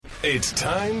It's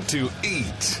time to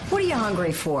eat. What are you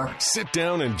hungry for? Sit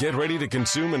down and get ready to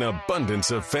consume an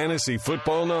abundance of fantasy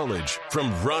football knowledge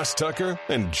from Ross Tucker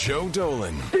and Joe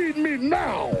Dolan. Feed me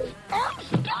now. I'm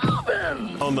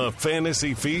starving. On the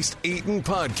Fantasy Feast Eatin'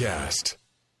 Podcast.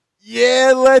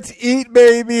 Yeah, let's eat,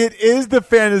 baby. It is the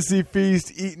Fantasy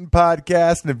Feast Eatin'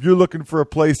 Podcast. And if you're looking for a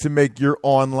place to make your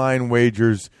online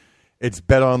wagers, it's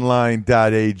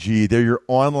betonline.ag. They're your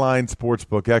online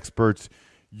sportsbook experts.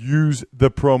 Use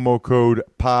the promo code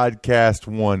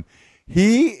podcast1.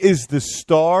 He is the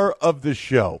star of the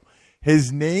show.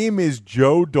 His name is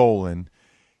Joe Dolan.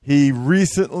 He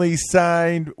recently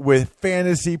signed with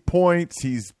Fantasy Points.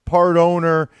 He's part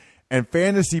owner, and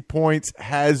Fantasy Points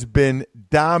has been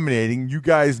dominating. You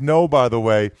guys know, by the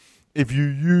way, if you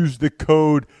use the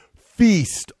code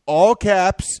FEAST, all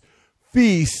caps,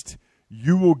 FEAST,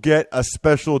 you will get a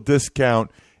special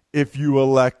discount if you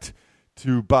elect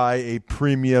to buy a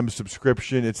premium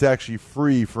subscription. It's actually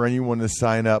free for anyone to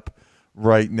sign up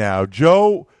right now.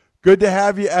 Joe, good to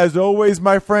have you as always,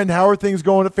 my friend. How are things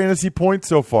going at Fantasy Points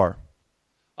so far?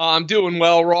 I'm doing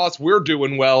well, Ross. We're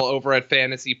doing well over at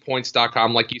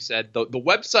fantasypoints.com. Like you said, the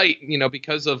website,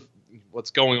 because of what's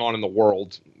going on in the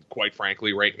world, quite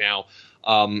frankly, right now,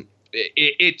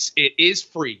 it is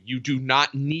free. You do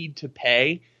not need to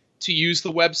pay to use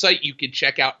the website. You can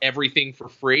check out everything for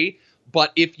free.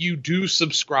 But if you do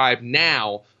subscribe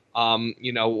now,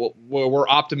 we're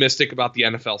optimistic about the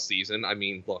NFL season. I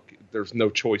mean, look, there's no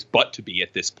choice but to be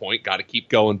at this point. Got to keep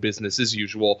going, business as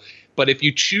usual. But if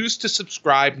you choose to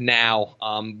subscribe now,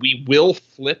 we will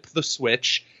flip the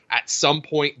switch at some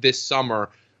point this summer.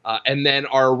 And then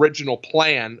our original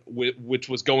plan, which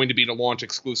was going to be to launch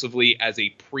exclusively as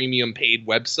a premium paid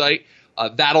website,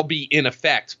 that'll be in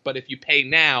effect. But if you pay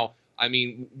now, I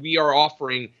mean, we are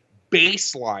offering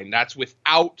baseline, that's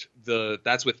without the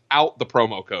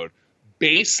promo code.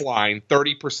 Baseline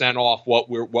 30% off what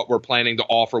we're planning to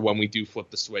offer when we do flip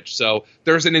the switch. So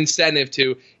there's an incentive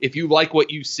to, if you like what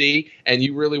you see and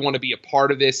you really want to be a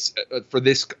part of this for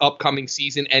this upcoming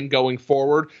season and going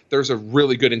forward, there's a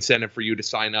really good incentive for you to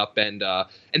sign up and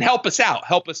help us out,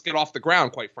 help us get off the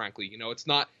ground. Quite frankly, it's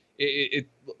not.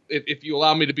 If you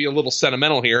allow me to be a little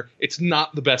sentimental here, it's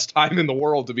not the best time in the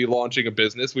world to be launching a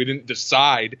business. We didn't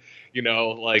decide,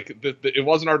 it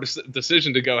wasn't our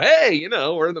decision to go, hey,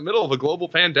 we're in the middle of a global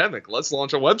pandemic. Let's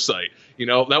launch a website.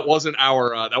 That wasn't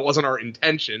our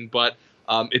intention, but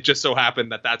it just so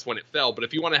happened that that's when it fell. But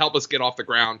if you want to help us get off the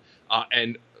ground,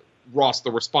 and Ross,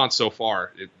 the response so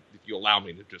far, if you allow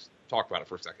me to just talk about it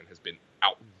for a second, has been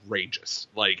outrageous.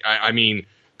 I mean,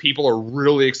 people are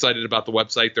really excited about the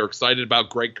website. They're excited about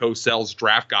Greg Cosell's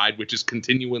draft guide, which is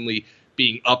continually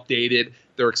being updated.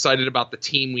 They're excited about the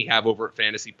team we have over at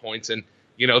Fantasy Points, and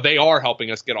they are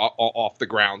helping us get off the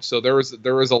ground. So there is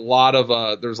a lot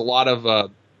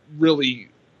of really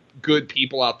good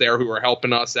people out there who are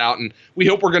helping us out, and we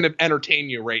hope we're going to entertain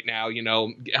you right now.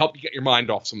 Help you get your mind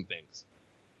off some things.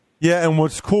 Yeah, and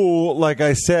what's cool, like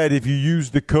I said, if you use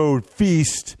the code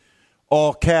FEAST,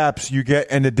 all caps, you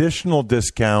get an additional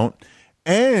discount.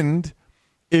 And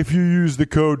if you use the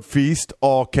code FEAST,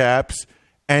 all caps,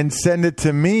 and send it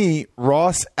to me,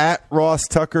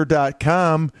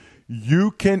 ross@rosstucker.com,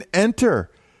 you can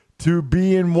enter to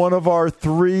be in one of our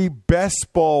 3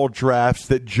 best ball drafts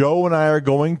that Joe and I are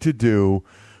going to do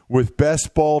with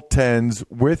best ball 10s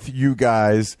with you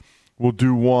guys. We'll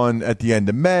do one at the end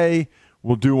of May.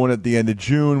 We'll do one at the end of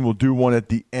June. We'll do one at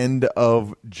the end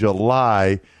of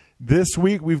July. This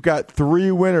week, we've got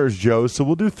 3 winners, Joe. So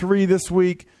we'll do 3 this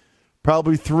week,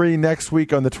 probably 3 next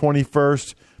week on the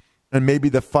 21st, and maybe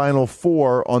the final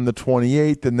 4 on the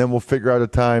 28th, and then we'll figure out a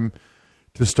time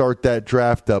to start that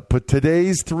draft up. But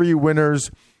today's 3 winners,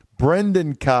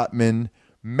 Brendan Kottman,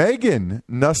 Megan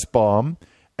Nussbaum,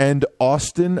 and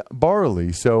Austin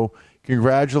Barley. So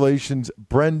congratulations,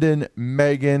 Brendan,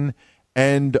 Megan,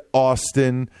 and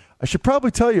Austin. I should probably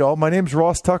tell you all, my name's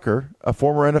Ross Tucker, a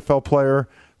former NFL player,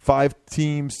 5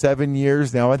 teams, 7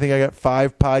 years now. I think I got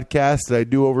 5 podcasts that I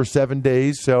do over 7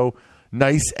 days, so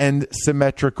nice and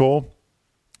symmetrical.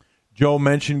 Joe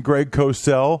mentioned Greg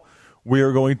Cosell. We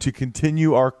are going to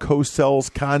continue our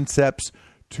Cosell's concepts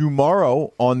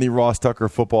tomorrow on the Ross Tucker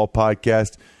Football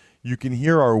Podcast. You can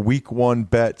hear our Week 1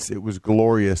 bets. It was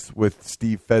glorious with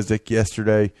Steve Fezzik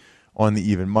yesterday on the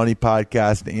Even Money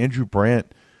Podcast. And Andrew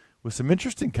Brandt with some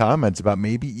interesting comments about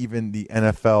maybe even the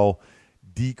NFL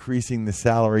decreasing the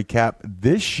salary cap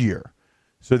this year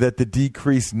so that the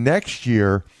decrease next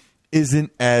year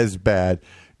isn't as bad.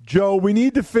 Joe, we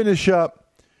need to finish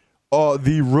up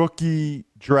the rookie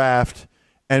draft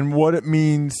and what it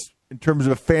means in terms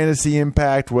of a fantasy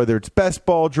impact, whether it's best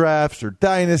ball drafts or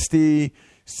dynasty.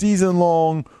 season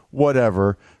long,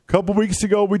 whatever. A couple weeks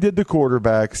ago, we did the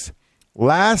quarterbacks.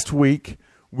 Last week,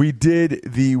 we did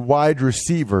the wide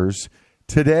receivers.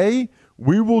 Today,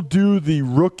 we will do the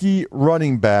rookie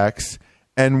running backs,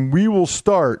 and we will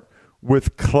start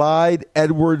with Clyde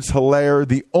Edwards-Helaire,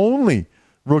 the only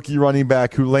rookie running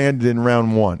back who landed in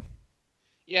round one.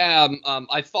 Yeah,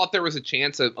 I thought there was a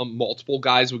chance that multiple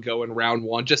guys would go in round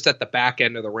one, just at the back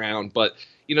end of the round. But,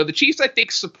 the Chiefs, I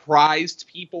think, surprised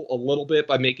people a little bit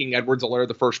by making Edwards-Helaire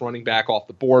the first running back off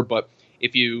the board. But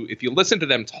if you listen to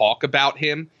them talk about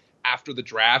him after the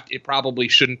draft, it probably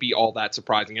shouldn't be all that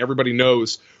surprising. Everybody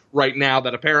knows right now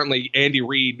that apparently Andy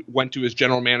Reid went to his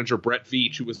general manager, Brett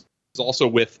Veach, who was also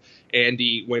with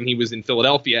Andy when he was in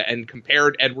Philadelphia, and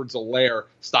compared Edwards-Helaire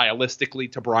stylistically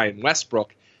to Brian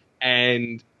Westbrook.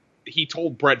 And he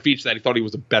told Brett Veach that he thought he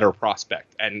was a better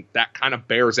prospect, and that kind of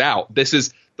bears out. This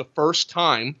is the first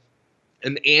time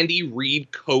an Andy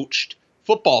Reid coached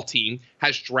football team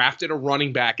has drafted a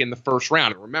running back in the first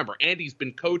round. And remember, Andy's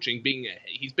been coaching,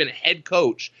 he's been a head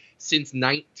coach since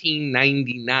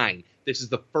 1999. This is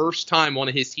the first time one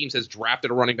of his teams has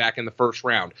drafted a running back in the first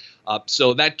round.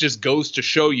 So that just goes to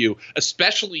show you,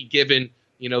 especially given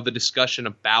the discussion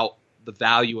about the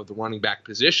value of the running back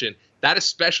position, that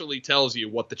especially tells you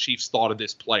what the Chiefs thought of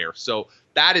this player. So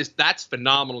that's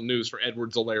phenomenal news for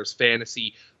Edwards-Helaire's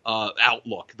fantasy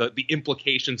outlook, the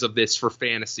implications of this for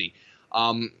fantasy.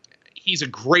 He's a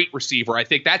great receiver. I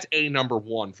think that's number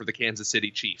one for the Kansas City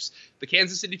Chiefs. The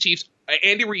Kansas City Chiefs,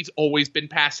 Andy Reid's always been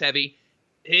pass heavy.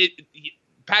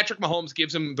 Patrick Mahomes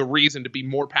gives him the reason to be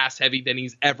more pass heavy than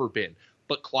he's ever been.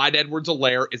 But Clyde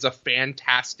Edwards-Helaire is a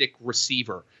fantastic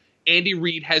receiver. Andy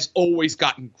Reid has always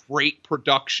gotten great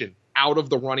production out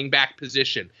of the running back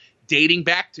position, dating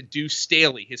back to Deuce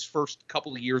Staley, his first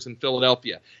couple of years in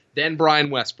Philadelphia. Then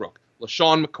Brian Westbrook,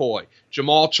 LaShawn McCoy,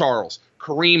 Jamal Charles,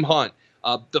 Kareem Hunt,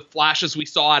 the flashes we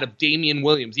saw out of Damian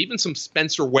Williams, even some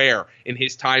Spencer Ware in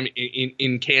his time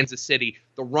in Kansas City.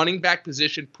 The running back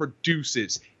position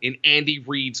produces in Andy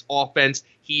Reid's offense.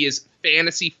 He is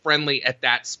fantasy friendly at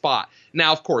that spot.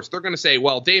 Now, of course, they're going to say,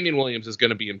 well, Damian Williams is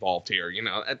going to be involved here,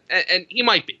 and he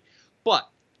might be. But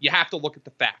you have to look at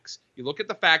the facts. You look at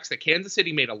the facts that Kansas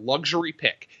City made a luxury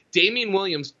pick. Damian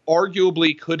Williams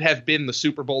arguably could have been the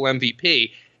Super Bowl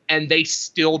MVP, and they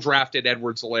still drafted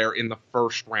Edwards-Helaire in the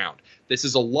first round. This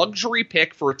is a luxury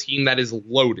pick for a team that is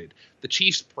loaded. The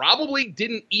Chiefs probably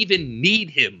didn't even need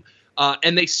him,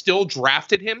 and they still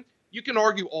drafted him. You can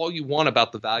argue all you want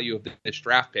about the value of this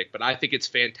draft pick, but I think it's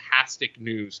fantastic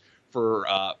news for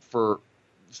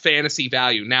fantasy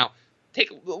value. Now,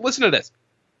 listen to this.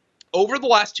 Over the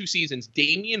last two seasons,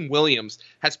 Damian Williams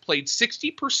has played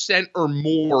 60% or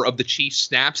more of the Chiefs'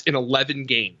 snaps in 11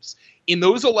 games. In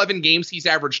those 11 games, he's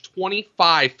averaged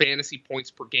 25 fantasy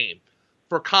points per game.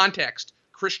 For context,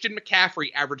 Christian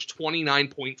McCaffrey averaged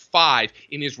 29.5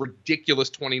 in his ridiculous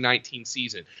 2019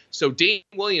 season. So Damian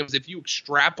Williams, if you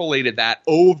extrapolated that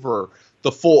over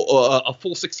the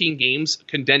full 16 games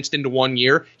condensed into 1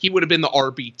 year, he would have been the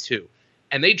RB2.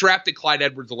 And they drafted Clyde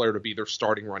Edwards-Helaire to be their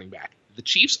starting running back. The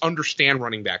Chiefs understand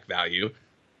running back value.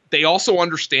 They also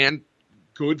understand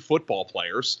good football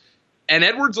players. And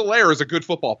Edwards-Helaire is a good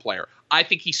football player. I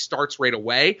think he starts right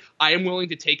away. I am willing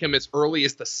to take him as early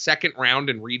as the second round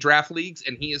in redraft leagues,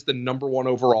 and he is the number one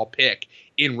overall pick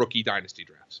in rookie dynasty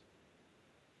drafts.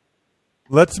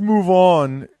 Let's move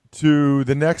on to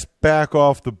the next back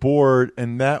off the board,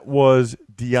 and that was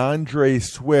DeAndre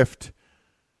Swift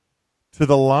to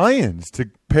the Lions to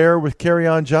pair with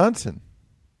Kerryon Johnson.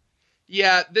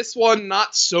 Yeah, this one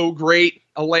not so great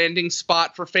a landing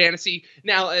spot for fantasy.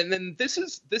 Now, and then this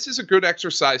is a good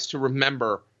exercise to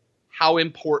remember how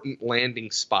important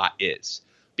landing spot is.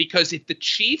 Because if the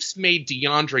Chiefs made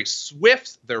DeAndre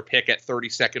Swift their pick at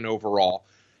 32nd overall,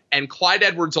 and Clyde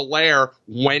Edwards-Helaire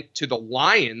went to the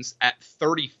Lions at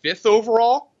 35th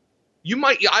overall,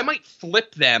 I might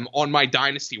flip them on my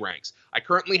dynasty ranks. I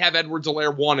currently have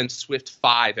Edwards-Helaire 1 and Swift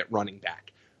 5 at running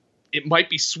back. It might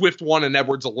be Swift 1 and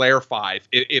Edwards-Helaire 5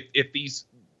 if these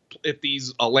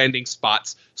landing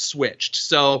spots switched.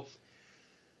 So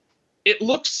it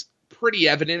looks pretty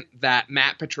evident that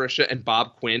Matt Patricia and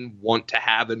Bob Quinn want to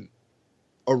have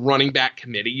a running back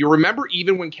committee. You remember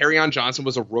even when Kerryon Johnson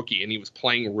was a rookie and he was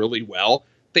playing really well,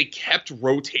 they kept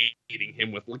rotating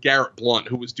him with LeGarrette Blount,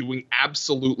 who was doing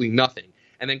absolutely nothing.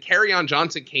 And then Kerryon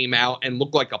Johnson came out and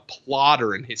looked like a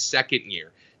plotter in his second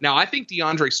year. Now, I think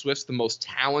DeAndre Swift's the most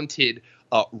talented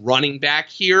running back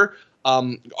here.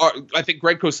 I think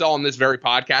Greg Cosell on this very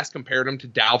podcast compared him to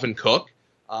Dalvin Cook.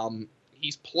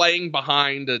 He's playing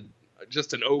behind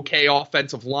just an okay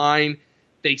offensive line.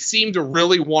 They seem to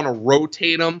really want to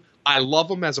rotate him I love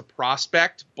him as a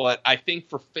prospect, but I think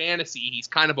for fantasy, he's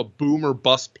kind of a boomer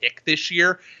bust pick this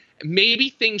year. Maybe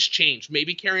things change.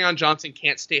 Maybe Kerryon Johnson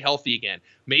can't stay healthy again.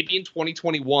 Maybe in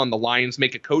 2021, the Lions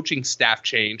make a coaching staff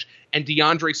change and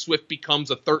DeAndre Swift becomes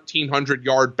a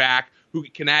 1,300-yard back who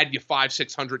can add you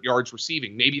 500-600 yards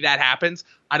receiving. Maybe that happens.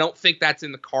 I don't think that's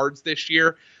in the cards this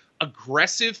year.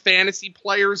 Aggressive fantasy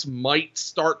players might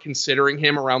start considering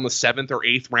him around the 7th or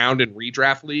 8th round in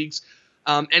redraft leagues.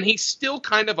 And he's still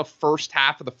kind of a first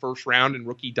half of the first round in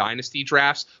rookie dynasty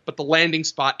drafts, but the landing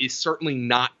spot is certainly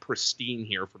not pristine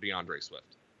here for DeAndre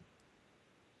Swift.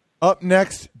 Up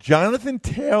next, Jonathan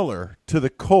Taylor to the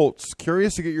Colts.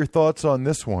 Curious to get your thoughts on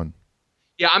this one.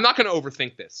 Yeah, I'm not going to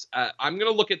overthink this. I'm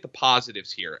going to look at the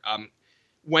positives here.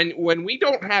 When we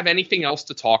don't have anything else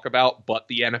to talk about but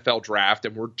the NFL draft,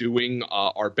 and we're doing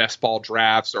our best ball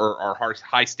drafts or our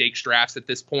high stakes drafts at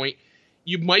this point,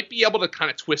 you might be able to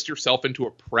kind of twist yourself into a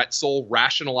pretzel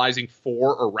rationalizing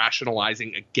for or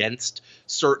rationalizing against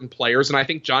certain players. And I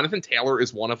think Jonathan Taylor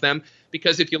is one of them,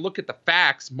 because if you look at the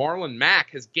facts, Marlon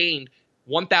Mack has gained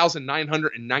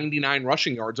 1,999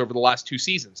 rushing yards over the last 2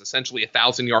 seasons, essentially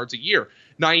 1,000 yards a year.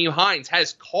 Nyheim Hines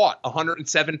has caught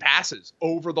 107 passes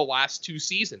over the last 2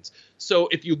 seasons. So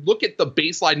if you look at the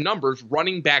baseline numbers,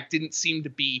 running back didn't seem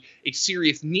to be a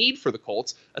serious need for the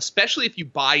Colts, especially if you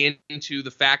buy into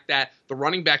the fact that the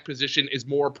running back position is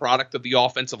more a product of the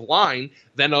offensive line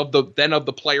than of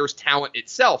the player's talent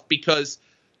itself, because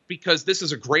this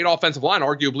is a great offensive line,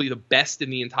 arguably the best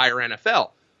in the entire NFL.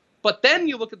 But then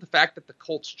you look at the fact that the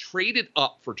Colts traded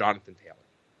up for Jonathan Taylor.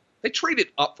 They traded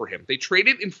up for him. They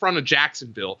traded in front of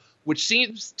Jacksonville, which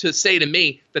seems to say to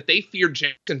me that they feared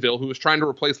Jacksonville, who was trying to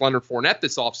replace Leonard Fournette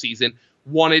this offseason,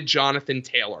 wanted Jonathan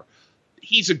Taylor.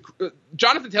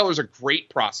 Jonathan Taylor is a great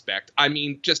prospect. I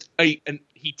mean,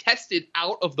 he tested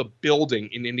out of the building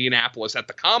in Indianapolis at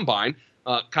the Combine.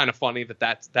 Kind of funny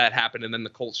that happened, and then the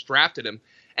Colts drafted him.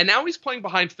 And now he's playing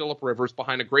behind Phillip Rivers,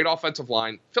 behind a great offensive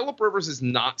line. Phillip Rivers is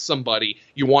not somebody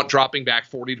you want dropping back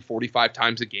 40 to 45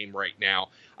 times a game right now.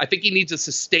 I think he needs a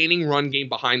sustaining run game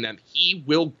behind them. He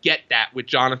will get that with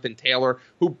Jonathan Taylor,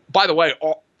 who, by the way,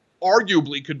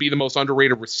 arguably could be the most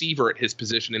underrated receiver at his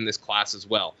position in this class as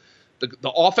well.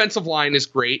 The offensive line is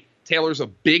great. Taylor's a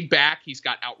big back. He's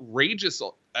got outrageous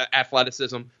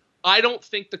athleticism. I don't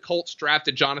think the Colts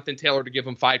drafted Jonathan Taylor to give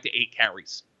him 5 to 8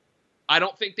 carries. I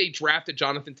don't think they drafted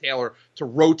Jonathan Taylor to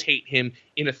rotate him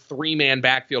in a 3-man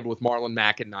backfield with Marlon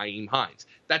Mack and Nyheim Hines.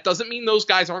 That doesn't mean those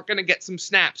guys aren't going to get some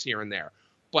snaps here and there,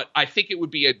 but I think it would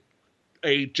be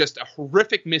just a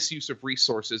horrific misuse of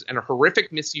resources and a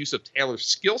horrific misuse of Taylor's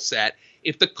skill set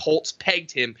if the Colts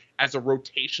pegged him as a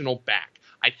rotational back.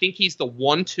 I think he's the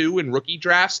 1-2 in rookie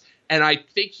drafts, and I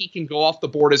think he can go off the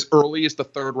board as early as the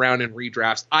 3rd round in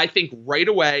redrafts. I think right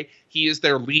away he is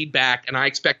their lead back, and I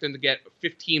expect him to get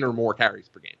 15 or more carries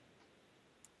per game.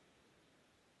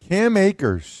 Cam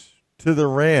Akers to the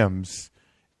Rams.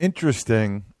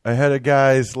 Interesting. Ahead of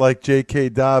guys like J.K.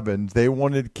 Dobbins. They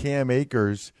wanted Cam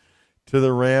Akers to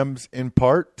the Rams in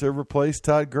part to replace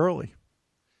Todd Gurley.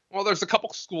 Well, there's a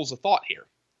couple schools of thought here.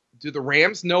 Do the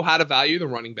Rams know how to value the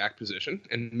running back position?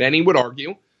 And many would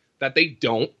argue that they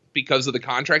don't, because of the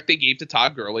contract they gave to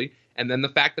Todd Gurley, and then the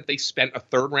fact that they spent a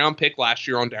 3rd-round pick last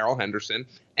year on Darrell Henderson,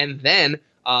 and then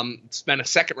spent a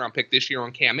 2nd-round pick this year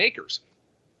on Cam Akers.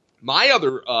 My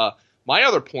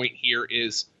other point here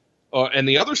is, and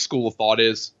the other school of thought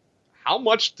is, how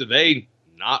much do they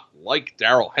not like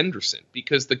Darrell Henderson?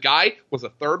 Because the guy was a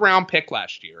 3rd-round pick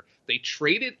last year. They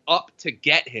traded up to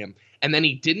get him, and then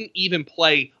he didn't even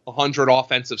play 100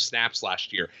 offensive snaps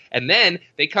last year. And then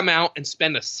they come out and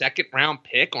spend a 2nd-round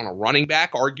pick on a running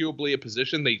back, arguably a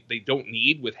position they don't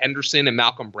need with Henderson and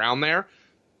Malcolm Brown there.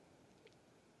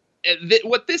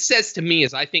 What this says to me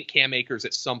is I think Cam Akers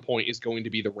at some point is going to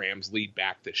be the Rams' lead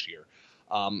back this year.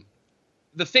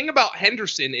 The thing about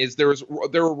Henderson is there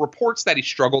were reports that he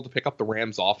struggled to pick up the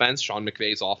Rams' offense, Sean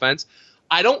McVay's offense.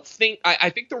 I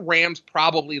think the Rams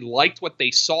probably liked what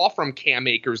they saw from Cam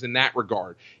Akers in that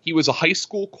regard. He was a high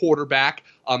school quarterback.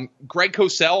 Greg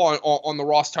Cosell on the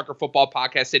Ross Tucker Football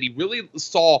Podcast said he really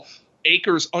saw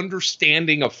Akers'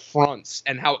 understanding of fronts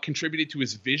and how it contributed to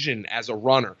his vision as a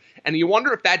runner. And you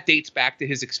wonder if that dates back to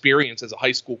his experience as a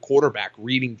high school quarterback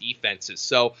reading defenses.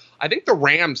 So I think the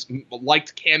Rams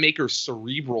liked Cam Akers'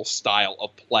 cerebral style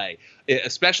of play,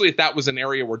 especially if that was an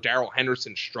area where Darrell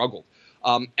Henderson struggled.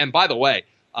 And by the way,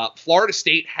 Florida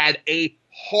State had a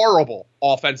horrible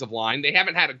offensive line. They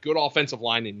haven't had a good offensive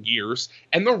line in years.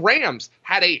 And the Rams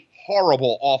had a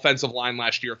horrible offensive line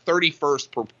last year,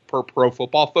 31st per Pro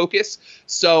Football Focus.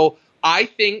 So I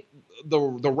think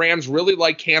the Rams really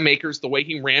like Cam Akers, the way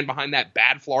he ran behind that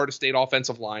bad Florida State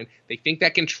offensive line. They think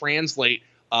that can translate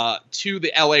to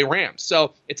the LA Rams.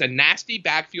 So it's a nasty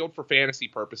backfield for fantasy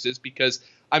purposes because,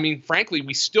 I mean, frankly,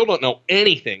 we still don't know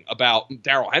anything about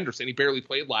Darrell Henderson. He barely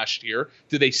played last year.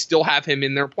 Do they still have him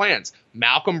in their plans?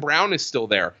 Malcolm Brown is still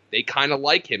there. They kind of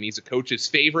like him. He's a coach's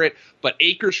favorite. But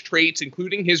Akers' traits,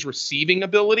 including his receiving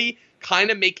ability,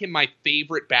 kind of make him my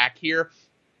favorite back here.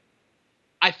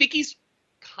 I think he's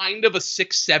kind of a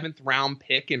 6th, 7th round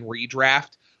pick in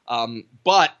redraft.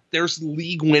 But there's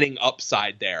league-winning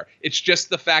upside there. It's just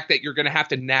the fact that you're going to have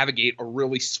to navigate a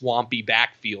really swampy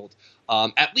backfield,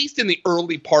 at least in the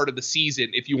early part of the season,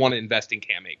 if you want to invest in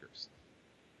Cam Akers.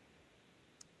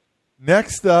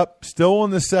 Next up, still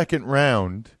in the 2nd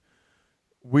round,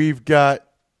 we've got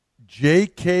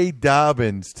J.K.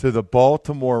 Dobbins to the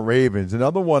Baltimore Ravens.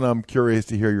 Another one I'm curious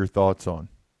to hear your thoughts on.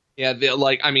 Yeah,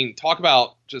 talk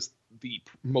about just the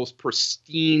most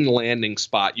pristine landing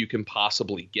spot you can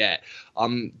possibly get.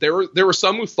 There were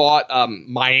some who thought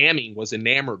Miami was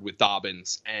enamored with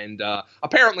Dobbins, and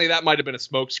apparently that might have been a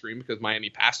smokescreen because Miami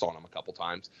passed on him a couple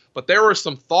times. But there were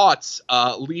some thoughts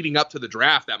leading up to the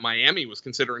draft that Miami was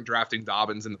considering drafting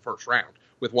Dobbins in the 1st round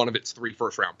with one of its 3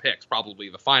 first-round picks, probably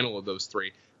the final of those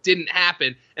 3. Didn't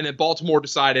happen, and then Baltimore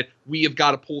decided we have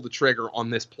got to pull the trigger on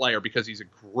this player because he's a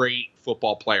great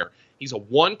football player. He's a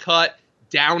one-cut,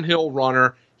 downhill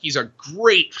runner. He's a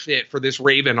great fit for this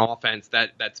Raven offense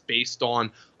that's based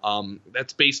on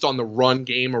the run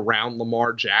game around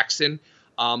Lamar Jackson.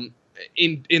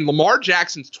 In Lamar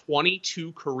Jackson's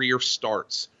 22 career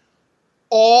starts,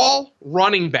 all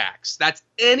running backs, that's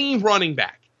any running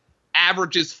back,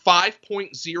 averages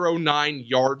 5.09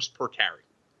 yards per carry.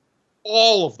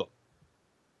 All of them.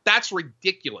 That's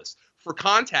ridiculous. For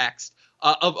context,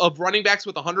 of running backs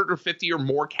with 150 or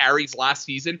more carries last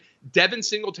season, Devin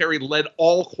Singletary led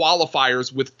all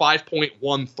qualifiers with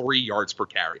 5.13 yards per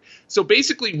carry. So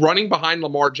basically, running behind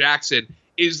Lamar Jackson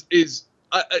is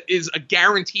a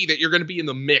guarantee that you're going to be in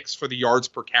the mix for the yards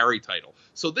per carry title.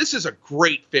 So this is a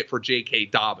great fit for J.K.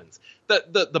 Dobbins.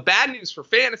 The bad news for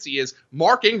fantasy is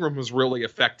Mark Ingram was really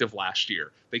effective last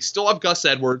year. They still have Gus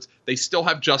Edwards. They still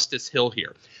have Justice Hill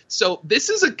here. So this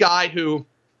is a guy who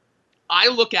I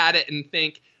look at it and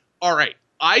think, all right,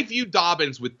 I view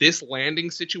Dobbins with this landing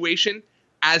situation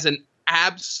as an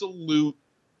absolute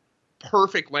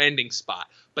perfect landing spot.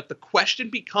 But the question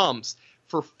becomes,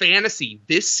 for fantasy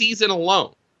this season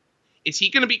alone, is he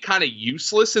going to be kind of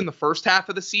useless in the first half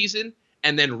of the season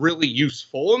and then really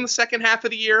useful in the second half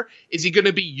of the year? Is he going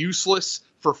to be useless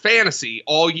for fantasy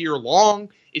all year long?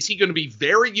 Is he going to be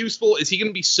very useful? Is he going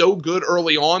to be so good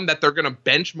early on that they're going to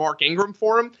bench Mark Ingram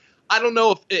for him? I don't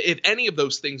know if any of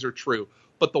those things are true.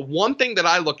 But the one thing that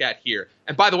I look at here,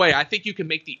 and by the way, I think you can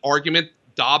make the argument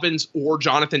Dobbins or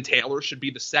Jonathan Taylor should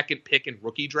be the 2nd pick in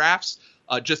rookie drafts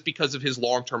just because of his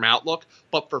long-term outlook.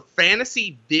 But for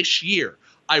fantasy this year,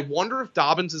 I wonder if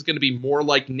Dobbins is going to be more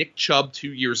like Nick Chubb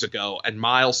 2 years ago and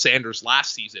Miles Sanders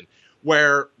last season,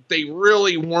 where they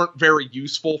really weren't very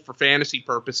useful for fantasy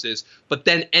purposes, but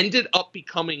then ended up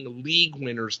becoming league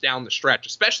winners down the stretch,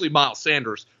 especially Miles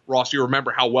Sanders. Ross, you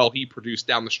remember how well he produced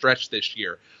down the stretch this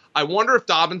year. I wonder if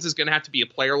Dobbins is going to have to be a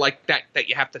player like that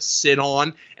you have to sit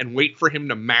on and wait for him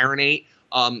to marinate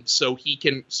so he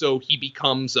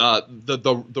becomes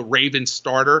the Ravens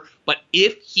starter. But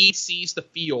if he sees the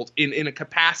field in a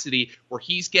capacity where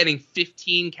he's getting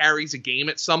 15 carries a game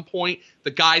at some point,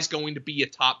 the guy's going to be a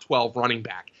top 12 running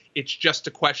back. It's just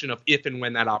a question of if and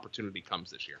when that opportunity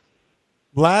comes this year.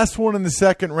 Last one in the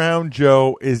 2nd round,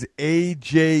 Joe, is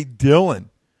A.J. Dillon,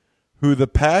 who the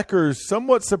Packers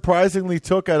somewhat surprisingly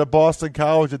took out of Boston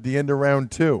College at the end of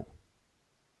round 2.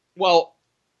 Well,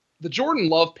 the Jordan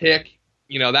Love pick,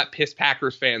 that pissed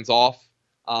Packers fans off.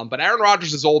 But Aaron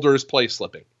Rodgers is older, his play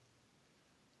slipping.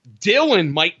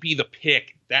 Dillon might be the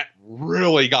pick that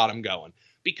really got him going.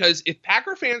 Because if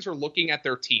Packer fans are looking at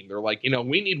their team, they're like,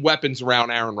 we need weapons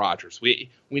around Aaron Rodgers. We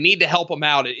need to help him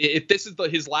out. If this is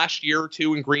his last year or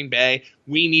two in Green Bay,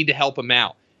 we need to help him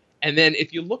out. And then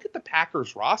if you look at the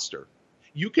Packers roster,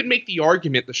 you can make the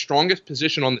argument the strongest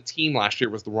position on the team last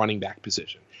year was the running back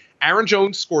position. Aaron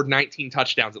Jones scored 19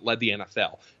 touchdowns. It led the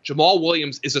NFL. Jamal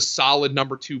Williams is a solid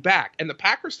number 2 back. And the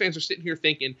Packers fans are sitting here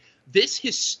thinking, this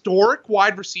historic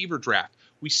wide receiver draft,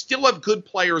 we still have good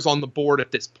players on the board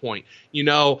at this point.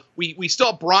 We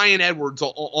still have Brian Edwards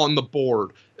on the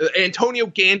board. Antonio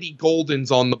Gandy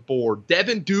Golden's on the board.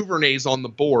 Devin Duvernay's on the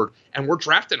board. And we're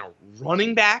drafting a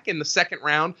running back in the 2nd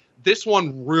round. This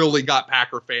one really got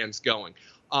Packer fans going.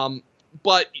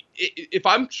 But if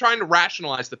I'm trying to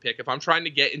rationalize the pick, if I'm trying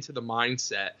to get into the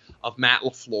mindset of Matt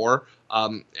LaFleur,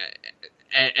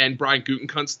 and Brian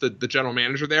Gutekunst, the general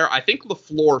manager there, I think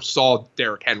LaFleur saw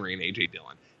Derrick Henry and A.J.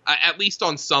 Dillon, at least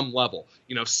on some level.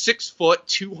 6 foot,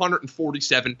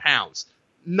 247 pounds.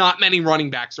 Not many running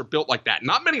backs are built like that.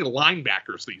 Not many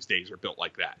linebackers these days are built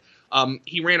like that.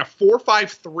 He ran a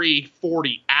 4.53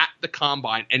 40 at the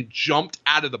combine and jumped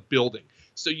out of the building.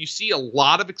 So you see a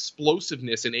lot of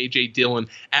explosiveness in A.J. Dillon,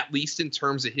 at least in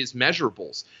terms of his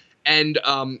measurables. And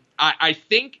I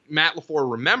think Matt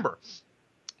LaFleur, remember,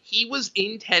 he was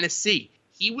in Tennessee.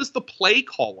 He was the play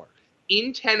caller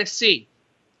in Tennessee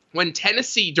when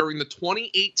Tennessee, during the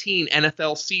 2018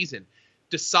 NFL season,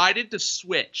 decided to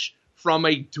switch from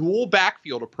a dual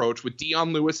backfield approach with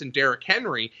Dion Lewis and Derrick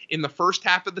Henry in the first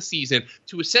half of the season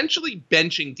to essentially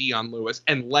benching Dion Lewis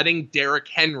and letting Derrick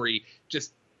Henry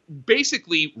just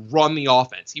basically run the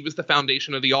offense. He was the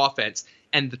foundation of the offense,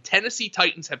 and the Tennessee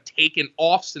Titans have taken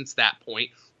off since that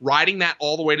point, riding that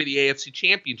all the way to the AFC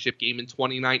Championship game in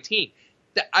 2019.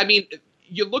 I mean,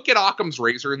 you look at Occam's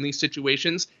razor in these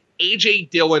situations. A.J.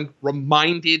 Dillon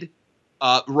reminded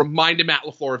Matt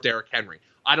LaFleur of Derrick Henry.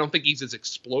 I don't think he's as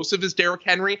explosive as Derrick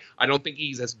Henry. I don't think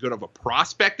he's as good of a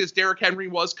prospect as Derrick Henry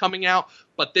was coming out,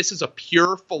 but this is a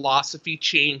pure philosophy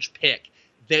change pick.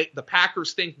 The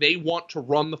Packers think they want to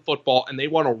run the football, and they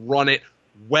want to run it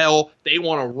well. They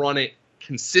want to run it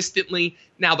consistently.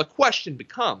 Now, the question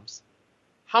becomes,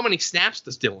 how many snaps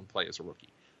does Dillon play as a rookie?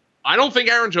 I don't think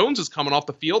Aaron Jones is coming off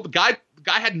the field. The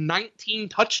guy had 19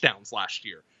 touchdowns last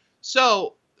year.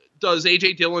 So does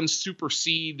A.J. Dillon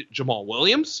supersede Jamal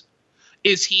Williams?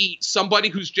 Is he somebody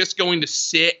who's just going to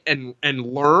sit and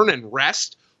learn and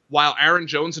rest while Aaron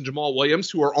Jones and Jamal Williams,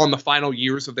 who are on the final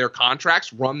years of their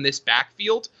contracts, run this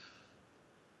backfield?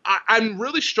 I'm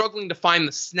really struggling to find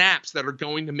the snaps that are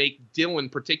going to make Dillon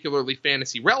particularly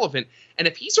fantasy relevant. And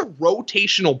if he's a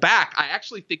rotational back, I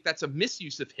actually think that's a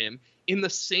misuse of him in the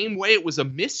same way it was a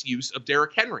misuse of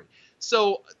Derrick Henry.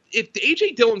 So if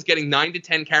A.J. Dillon's getting 9 to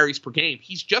 10 carries per game,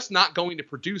 he's just not going to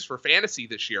produce for fantasy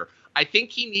this year. I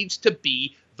think he needs to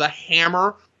be the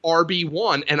hammer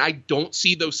RB1, and I don't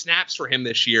see those snaps for him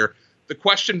this year. The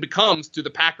question becomes, do the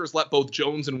Packers let both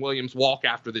Jones and Williams walk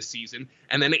after this season,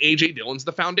 and then A.J. Dillon's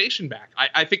the foundation back?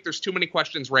 I think there's too many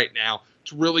questions right now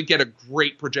to really get a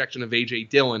great projection of A.J.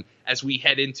 Dillon as we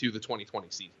head into the 2020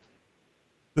 season.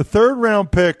 The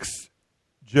third-round picks,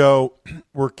 Joe,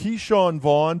 were Keyshawn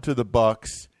Vaughn to the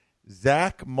Bucks,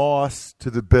 Zach Moss to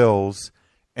the Bills,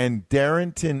 and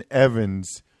Darrynton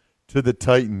Evans to the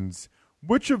Titans.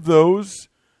 Which of those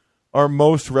are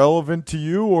most relevant to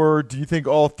you, or do you think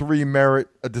all three merit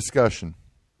a discussion?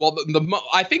 Well,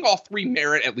 I think all three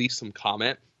merit at least some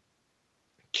comment.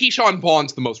 Keyshawn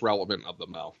Vaughn's the most relevant of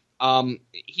them, though.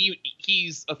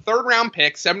 He's a third-round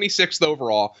pick, 76th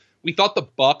overall. We thought the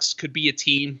Bucks could be a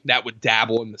team that would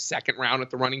dabble in the second round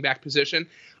at the running back position.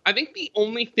 I think the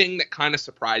only thing that kind of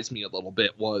surprised me a little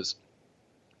bit was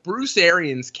Bruce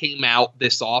Arians came out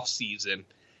this offseason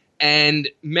and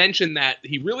mentioned that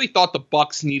he really thought the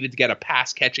Bucks needed to get a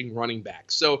pass-catching running back.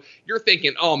 So you're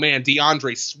thinking, oh man,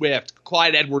 DeAndre Swift,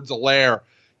 Clyde Edwards-Helaire,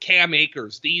 Cam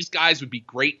Akers, these guys would be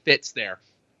great fits there.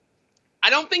 I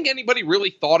don't think anybody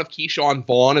really thought of Keyshawn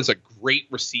Vaughn as a great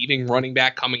receiving running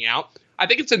back coming out. I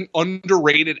think it's an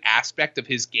underrated aspect of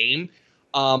his game.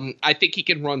 I think he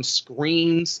can run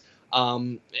screens.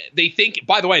 They think,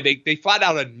 by the way, they flat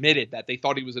out admitted that they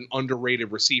thought he was an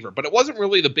underrated receiver, but it wasn't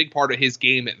really the big part of his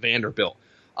game at Vanderbilt.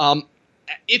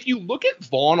 If you look at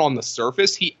Vaughn on the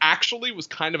surface, he actually was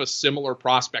kind of a similar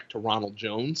prospect to Ronald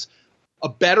Jones, a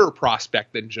better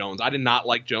prospect than Jones. I did not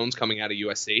like Jones coming out of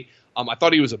USC. I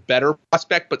thought he was a better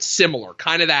prospect, but similar,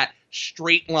 kind of that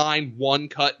straight line, one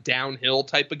cut downhill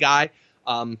type of guy.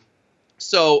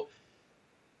 So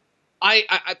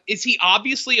is he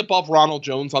obviously above Ronald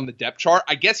Jones on the depth chart?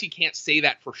 I guess you can't say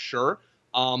that for sure.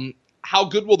 How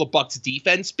good will the Bucs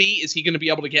defense be? Is he going to be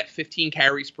able to get 15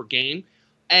 carries per game?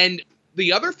 And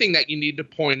the other thing that you need to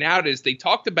point out is they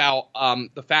talked about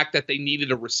the fact that they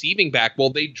needed a receiving back.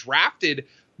 Well, they drafted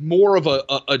more of a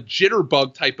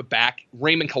jitterbug type of back,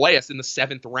 Raymond Calais, in the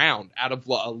 7th round out of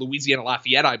Louisiana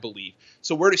Lafayette, I believe.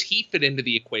 So where does he fit into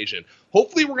the equation?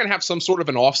 Hopefully we're going to have some sort of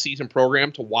an off-season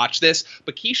program to watch this.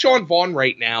 But Keyshawn Vaughn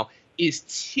right now is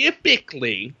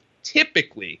typically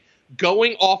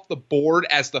going off the board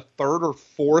as the 3rd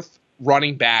or 4th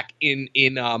running back in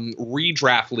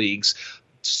redraft leagues.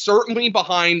 Certainly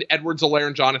behind Edwards-Helaire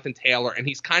and Jonathan Taylor, and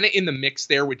he's kind of in the mix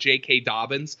there with J.K.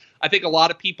 Dobbins. I think a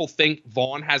lot of people think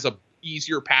Vaughn has a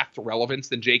easier path to relevance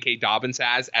than J.K. Dobbins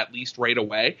has, at least right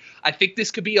away. I think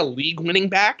this could be a league-winning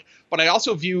back, but I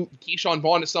also view Keyshawn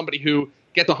Vaughn as somebody who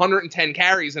gets 110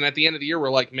 carries, and at the end of the year,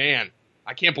 we're like, man,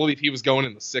 I can't believe he was going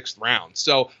in the 6th round.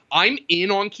 So I'm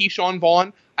in on Keyshawn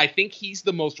Vaughn. I think he's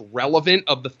the most relevant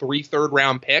of the 3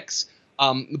 third-round picks.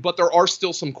 But there are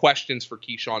still some questions for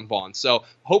Keyshawn Vaughn. So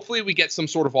hopefully we get some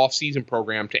sort of off-season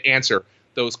program to answer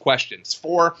those questions.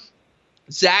 For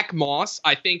Zach Moss,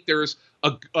 I think there's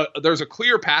a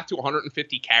clear path to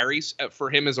 150 carries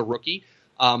for him as a rookie.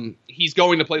 He's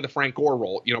going to play the Frank Gore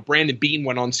role. Brandon Beane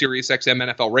went on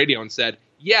SiriusXM NFL Radio and said,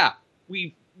 yeah,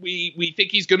 we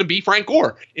think he's going to be Frank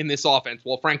Gore in this offense.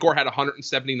 Well, Frank Gore had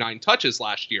 179 touches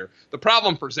last year. The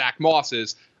problem for Zach Moss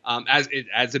is, as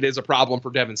it is a problem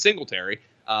for Devin Singletary,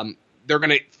 they're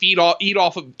going to eat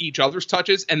off of each other's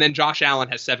touches, and then Josh Allen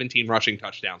has 17 rushing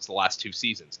touchdowns the last 2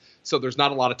 seasons. So there's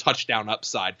not a lot of touchdown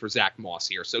upside for Zach Moss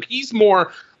here. So he's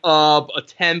more of a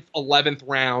 10th, 11th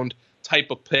round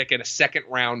type of pick and a 2nd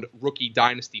round rookie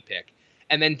dynasty pick.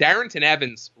 And then Darrynton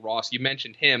Evans, Ross, you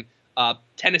mentioned him.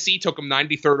 Tennessee took him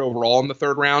 93rd overall in the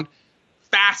 3rd round.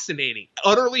 Fascinating,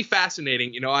 utterly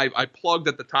fascinating. I plugged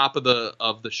at the top of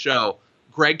the show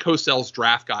Greg Cosell's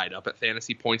draft guide up at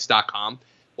fantasypoints.com.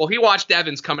 Well, he watched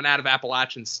Evans coming out of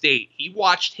Appalachian State. He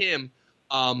watched him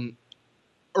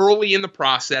early in the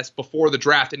process before the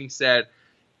draft, and he said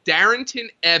Darrynton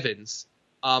Evans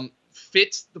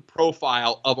fits the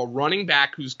profile of a running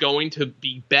back who's going to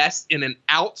be best in an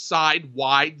outside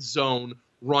wide zone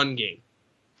run game.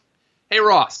 Hey,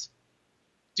 Ross,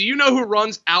 do you know who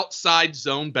runs outside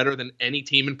zone better than any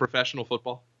team in professional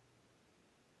football?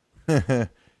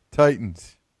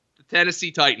 Titans. The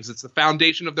Tennessee Titans. It's the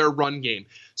foundation of their run game.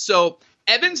 So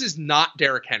Evans is not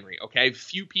Derrick Henry, okay?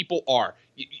 Few people are.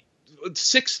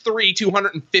 6'3",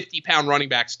 250-pound running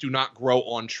backs do not grow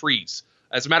on trees.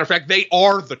 As a matter of fact, they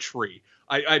are the tree.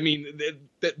 I mean,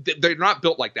 they're not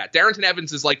built like that. Darrynton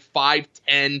Evans is like 5'10",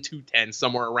 210,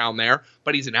 somewhere around there,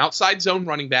 but he's an outside zone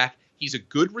running back. He's a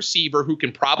good receiver who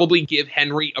can probably give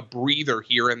Henry a breather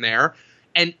here and there.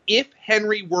 And if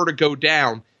Henry were to go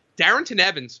down, Darrynton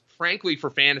Evans, frankly, for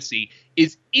fantasy,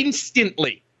 is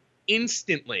instantly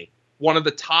one of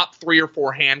the top 3 or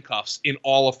 4 handcuffs in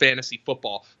all of fantasy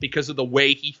football because of the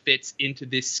way he fits into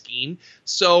this scheme.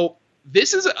 So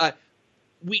this is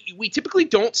we typically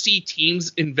don't see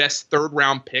teams invest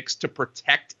 3rd-round picks to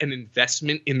protect an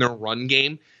investment in their run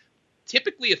game.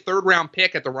 Typically, a 3rd-round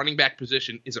pick at the running back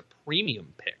position is a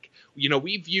premium pick.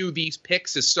 We view these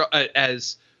picks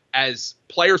as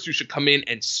players who should come in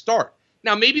and start.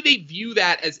 Now, maybe they view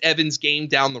that as Evans' game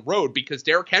down the road because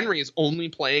Derrick Henry is only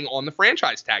playing on the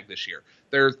franchise tag this year.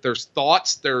 There's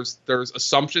thoughts, there's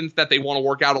assumptions that they want to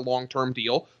work out a long-term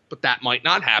deal, but that might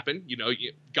not happen.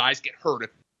 Guys get hurt at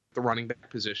the running back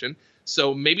position.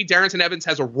 So maybe Darrynton Evans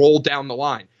has a role down the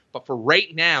line. But for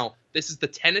right now, this is the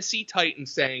Tennessee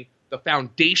Titans saying the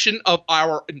foundation of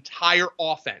our entire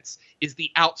offense is the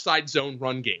outside zone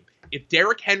run game. If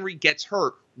Derrick Henry gets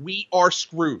hurt, we are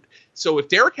screwed. So if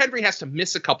Derrick Henry has to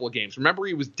miss a couple of games, remember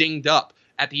he was dinged up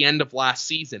at the end of last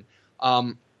season.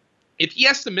 If he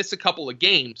has to miss a couple of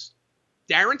games,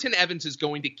 Darrynton Evans is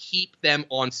going to keep them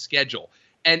on schedule.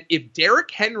 And if Derrick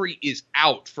Henry is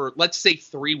out for, let's say,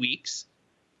 3 weeks,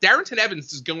 Darrynton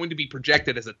Evans is going to be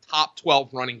projected as a top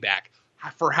 12 running back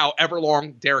for however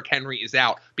long Derrick Henry is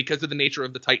out because of the nature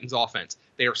of the Titans offense.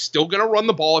 They are still going to run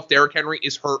the ball if Derrick Henry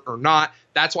is hurt or not.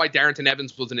 That's why Darrynton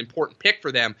Evans was an important pick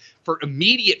for them. For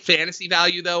immediate fantasy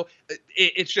value, though,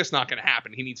 it's just not going to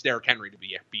happen. He needs Derrick Henry to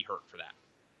be hurt for that.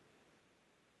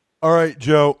 All right,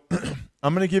 Joe,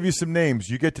 I'm going to give you some names.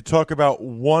 You get to talk about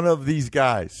one of these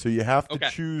guys, so you have to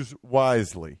choose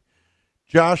wisely.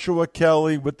 Joshua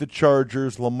Kelly with the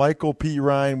Chargers, LaMichael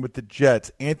Pirine with the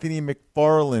Jets, Anthony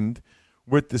McFarland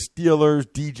with the Steelers,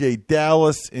 DJ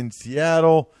Dallas in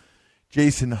Seattle,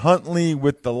 Jason Huntley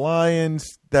with the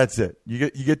Lions. That's it. You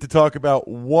get to talk about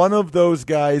one of those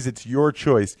guys. It's your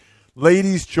choice.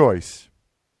 Ladies' choice.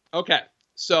 Okay.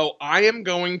 So I'm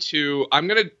going to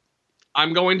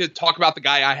talk about the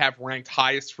guy I have ranked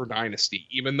highest for Dynasty,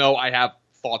 even though I have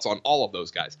thoughts on all of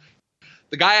those guys.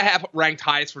 The guy I have ranked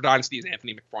highest for Dynasty is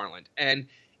Anthony McFarland. And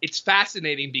it's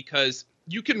fascinating because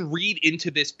you can read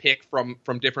into this pick from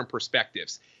different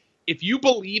perspectives. If you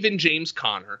believe in James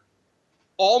Conner,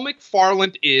 all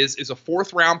McFarland is a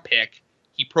 4th-round pick.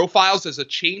 He profiles as a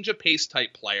change-of-pace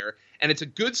type player, and it's a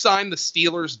good sign the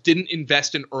Steelers didn't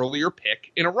invest an earlier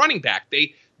pick in a running back.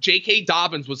 J.K.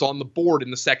 Dobbins was on the board in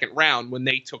the 2nd round when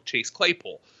they took Chase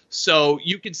Claypool. So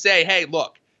you could say, hey,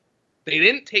 look, they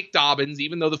didn't take Dobbins,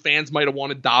 even though the fans might have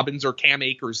wanted Dobbins or Cam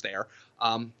Akers there.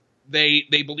 They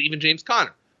believe in James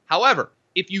Conner. However,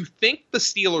 if you think the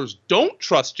Steelers don't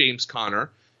trust James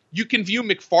Conner, you can view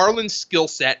McFarland's skill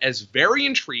set as very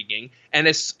intriguing, and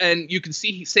you can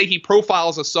say he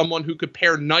profiles as someone who could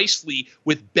pair nicely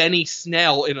with Benny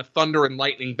Snell in a Thunder and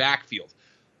Lightning backfield.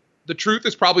 The truth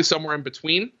is probably somewhere in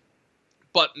between,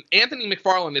 but Anthony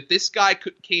McFarland, if this guy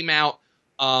came out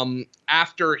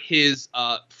after his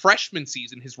freshman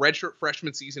season, his redshirt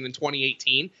freshman season in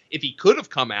 2018, if he could have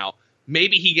come out,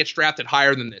 maybe he gets drafted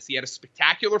higher than this. He had a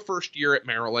spectacular first year at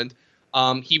Maryland.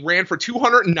 He ran for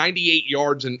 298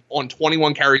 yards on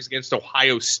 21 carries against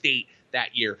Ohio State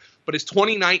that year. But his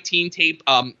 2019 tape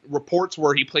reports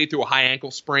where he played through a high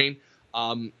ankle sprain,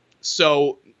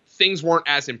 so things weren't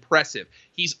as impressive.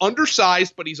 He's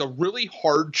undersized, but he's a really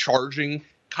hard-charging,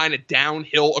 kind of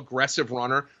downhill, aggressive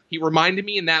runner. He reminded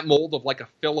me in that mold of like a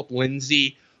Phillip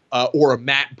Lindsay or a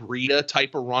Matt Breida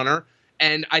type of runner.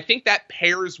 And I think that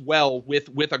pairs well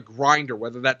with a grinder,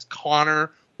 whether that's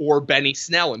Connor or Benny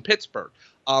Snell in Pittsburgh.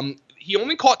 He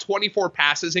only caught 24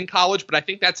 passes in college, but I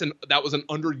think that was an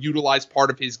underutilized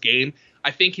part of his game. I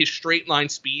think his straight line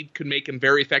speed could make him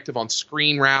very effective on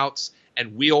screen routes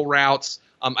and wheel routes.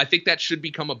 I think that should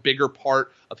become a bigger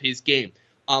part of his game.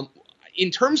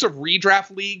 In terms of redraft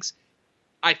leagues,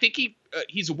 I think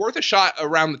he's worth a shot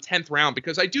around the 10th round,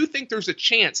 because I do think there's a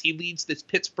chance he leads this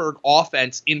Pittsburgh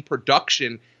offense in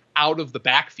production out of the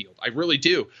backfield. I really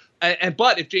do.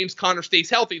 But if James Conner stays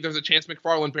healthy, there's a chance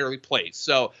McFarland barely plays.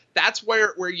 So that's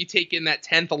where you take in that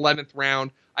 10th, 11th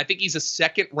round. I think he's a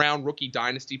second-round rookie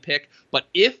dynasty pick. But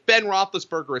if Ben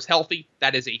Roethlisberger is healthy,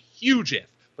 that is a huge if.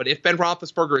 But if Ben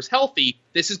Roethlisberger is healthy,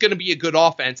 this is going to be a good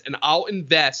offense, and I'll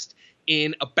invest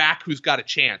in a back who's got a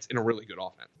chance in a really good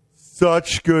offense.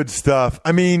 Such good stuff.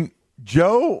 I mean,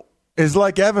 Joe is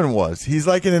like Evan was. He's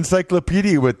like an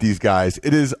encyclopedia with these guys.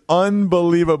 It is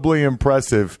unbelievably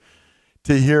impressive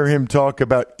to hear him talk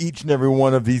about each and every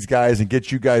one of these guys and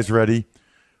get you guys ready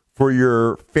for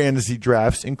your fantasy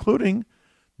drafts, including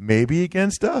maybe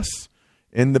against us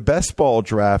in the best ball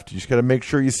draft. You just got to make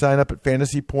sure you sign up at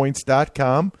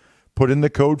fantasypoints.com, put in the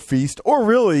code FEAST, or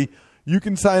really you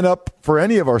can sign up for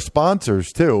any of our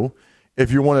sponsors too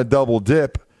if you want to double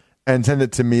dip and send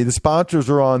it to me. The sponsors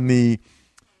are on the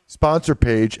sponsor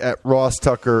page at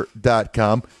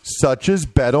rosstucker.com, such as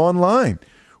BetOnline.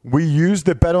 We used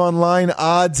the BetOnline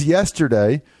odds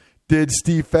yesterday, did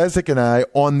Steve Fezzik and I,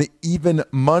 on the Even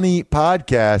Money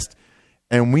podcast,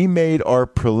 and we made our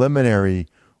preliminary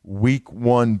week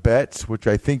 1 bets, which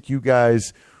I think you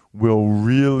guys will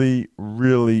really,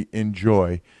 really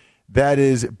enjoy. That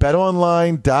is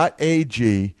betonline.ag.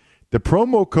 The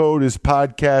promo code is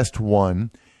podcast1,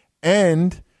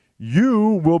 and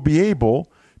you will be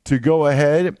able to go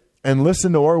ahead and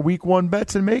listen to our week 1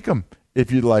 bets and make them,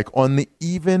 if you'd like, on the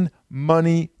Even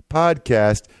Money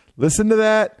podcast. Listen to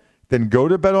that, then go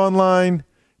to BetOnline.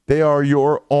 They are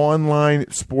your online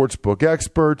sportsbook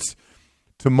experts.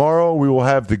 Tomorrow we will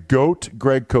have the GOAT,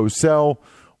 Greg Cosell,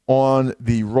 on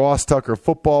the Ross Tucker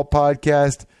Football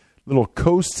Podcast. Little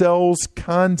Cosell's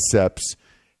concepts.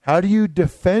 How do you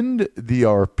defend the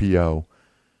RPO?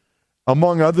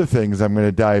 Among other things I'm going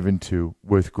to dive into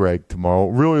with Greg tomorrow.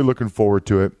 Really looking forward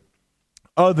to it.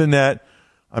 Other than that,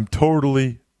 I'm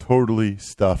totally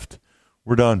stuffed.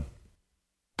 We're done.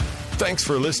 Thanks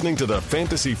for listening to the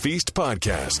Fantasy Feast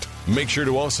podcast. Make sure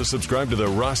to also subscribe to the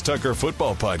Ross Tucker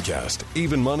Football Podcast,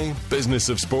 Even Money, Business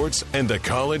of Sports, and the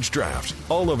College Draft.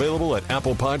 All available at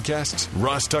Apple Podcasts,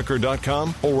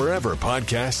 rosstucker.com, or wherever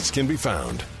podcasts can be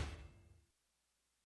found.